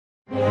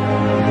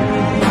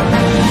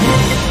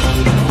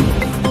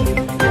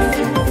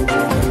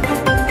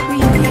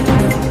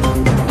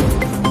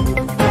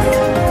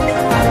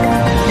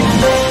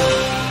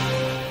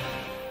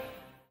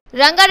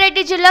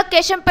రంగారెడ్డి జిల్లా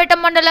కేశంపేట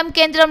మండలం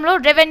కేంద్రంలో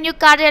రెవెన్యూ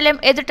కార్యాలయం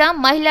ఎదుట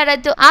మహిళా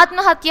రైతు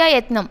ఆత్మహత్య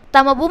యత్నం.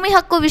 తమ భూమి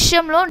హక్కు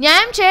విషయంలో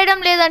న్యాయం చేయడం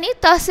లేదని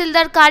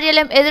తహసీల్దార్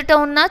కార్యాలయం ఎదుట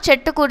ఉన్న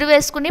చెట్టుకు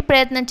ఉరివేసుకుని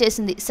ప్రయత్నం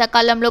చేసింది.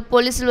 సకాలంలో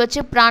పోలీసులు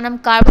వచ్చి ప్రాణం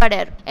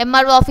కాపాడారు.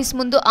 ఎంఆర్ఓ ఆఫీస్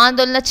ముందు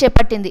ఆందోళన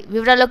చేపట్టింది.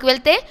 వివరాల్లోకి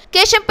వెళ్తే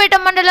కేశంపేట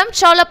మండలం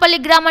చౌలపల్లి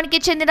గ్రామానికి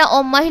చెందిన ఓ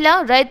మహిళ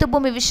రైతు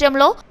భూమి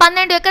విషయంలో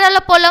 12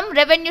 ఎకరాల పొలం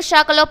రెవెన్యూ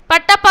శాఖలో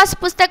పట్టాపాస్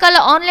పుస్తకాల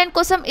ఆన్లైన్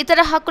కోసం ఇతర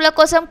హక్కుల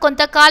కోసం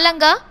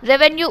కొంతకాలంగా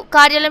రెవెన్యూ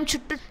కార్యాలయం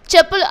చుట్టూ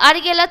చెప్పులు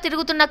అరిగేలా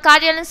తిరుగుతున్న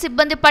కార్యాలయం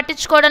సిబ్బంది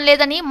పట్టించుకోవడం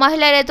లేదని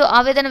మహిళా రైతు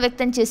ఆవేదన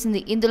వ్యక్తం చేసింది.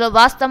 ఇందులో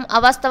వాస్తవం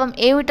అవాస్తవం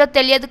ఏమిటో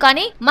తెలియదు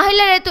కానీ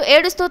మహిళా రైతు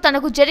ఏడుస్తూ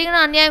తనకు జరిగిన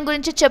అన్యాయం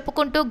గురించి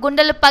చెప్పుకుంటూ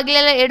గుండెలు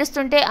పగిలేలా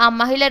ఏడుస్తుంటే ఆ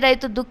మహిళా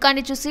రైతు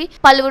దుఃఖాన్ని చూసి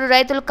పలువురు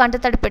రైతులు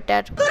కంటతడి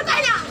పెట్టారు.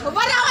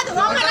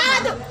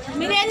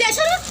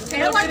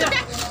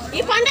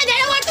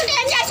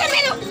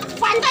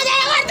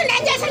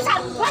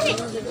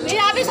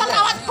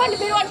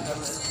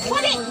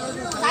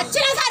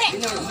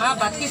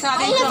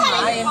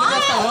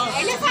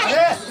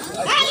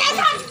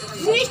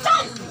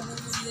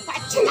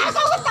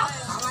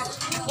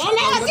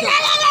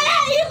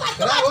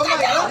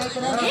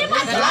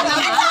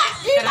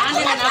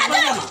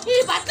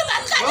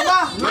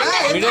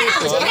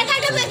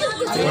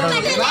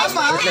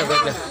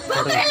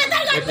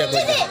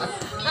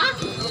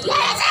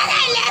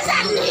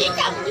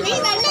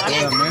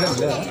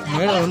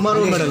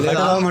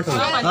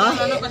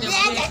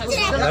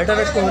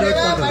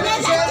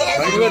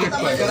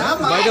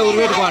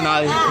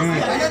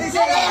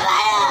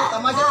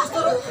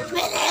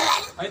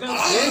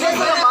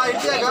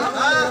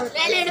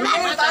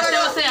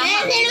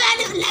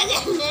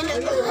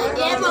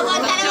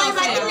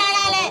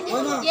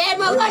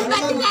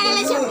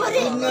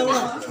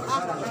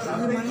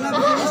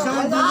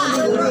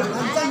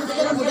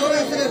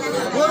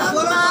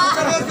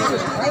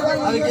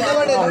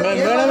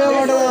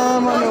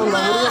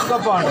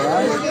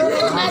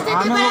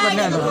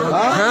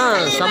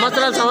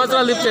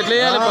 సంవత్సరాలు తిప్పి ఎట్లా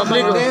చేయాలి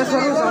పబ్లిక్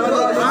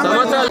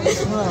సంవత్సరాలు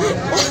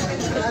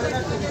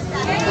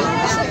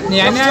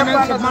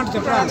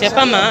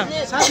చెప్పమ్మా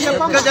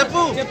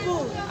చెప్పు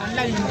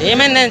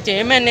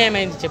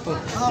ఏమైంది చెప్పు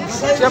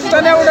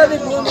చెప్తానే ఉండదు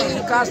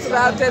కాస్త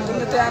రాతే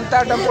దున్నితే అంతా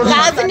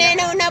రాజు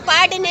నేనే ఉన్నా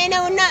పాటి నేనే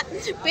ఉన్నా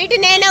పీటి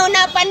నేనే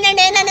ఉన్నా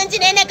 12 ఏళ్ళ నుంచి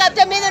నేనే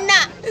కబ్జా మీద ఉన్నా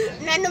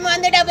నన్ను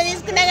మందు డబ్బు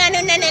తీసుకున్నా కానీ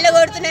నన్ను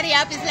నిలగొడుతున్నారు ఈ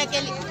ఆఫీస్లోకి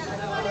వెళ్ళి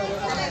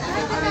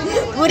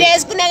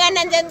ఊరేసుకున్నా కానీ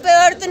నన్ను చనిపోయి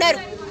కొడుతున్నారు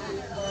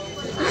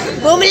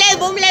భూమి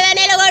లేదని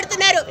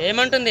నిలగొడుతున్నారు.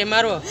 ఏమంటుంది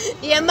ఎంఆర్ఓ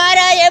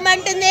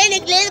ఏమంటుంది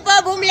నీకు లేదు పో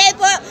భూమి లేదు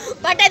పో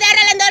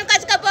పట్టదారులను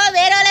దొరకొచ్చుకోపో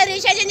వేరే వాళ్ళ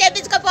రిజిస్ట్రేషన్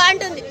చేయించుకోపో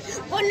అంటుంది.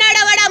 ఉన్నాడు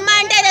వాడు అమ్మ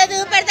అంటే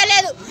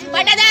చూపెడతలేదు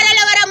పట్టదారులు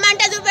ఎవరు అమ్మ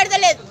అంటే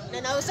చూపెడతలేదు.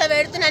 నన్ను అవసరం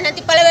పెడుతున్నాను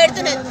తిప్పల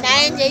పెడుతున్నాను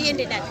న్యాయం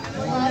చెయ్యండి. నన్ను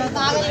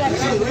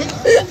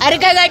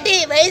అరకగట్టి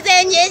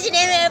వ్యవసాయం చేసి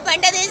నేను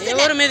పంట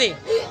తీస్తున్నాను.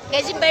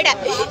 కేశంపేట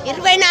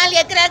 24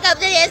 ఎకరాలు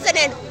కబ్జా చేస్తాను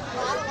నేను.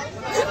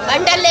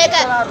 పంట లేక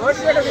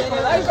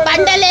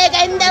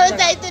ఎంత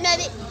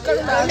అవుతున్నది.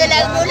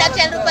 3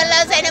 లక్షల రూపాయలు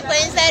లాస్ అయినా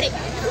పోయినసారి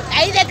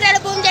 5 ఎకరాల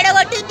భూమి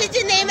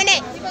జడగొట్టించింది ఏమనే.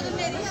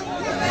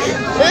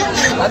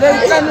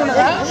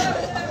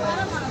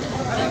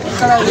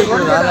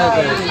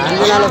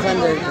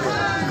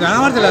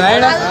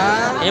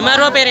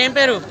 ఎంఆర్ఓ పేరు ఏం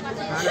పేరు?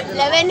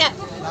 లెవెన్.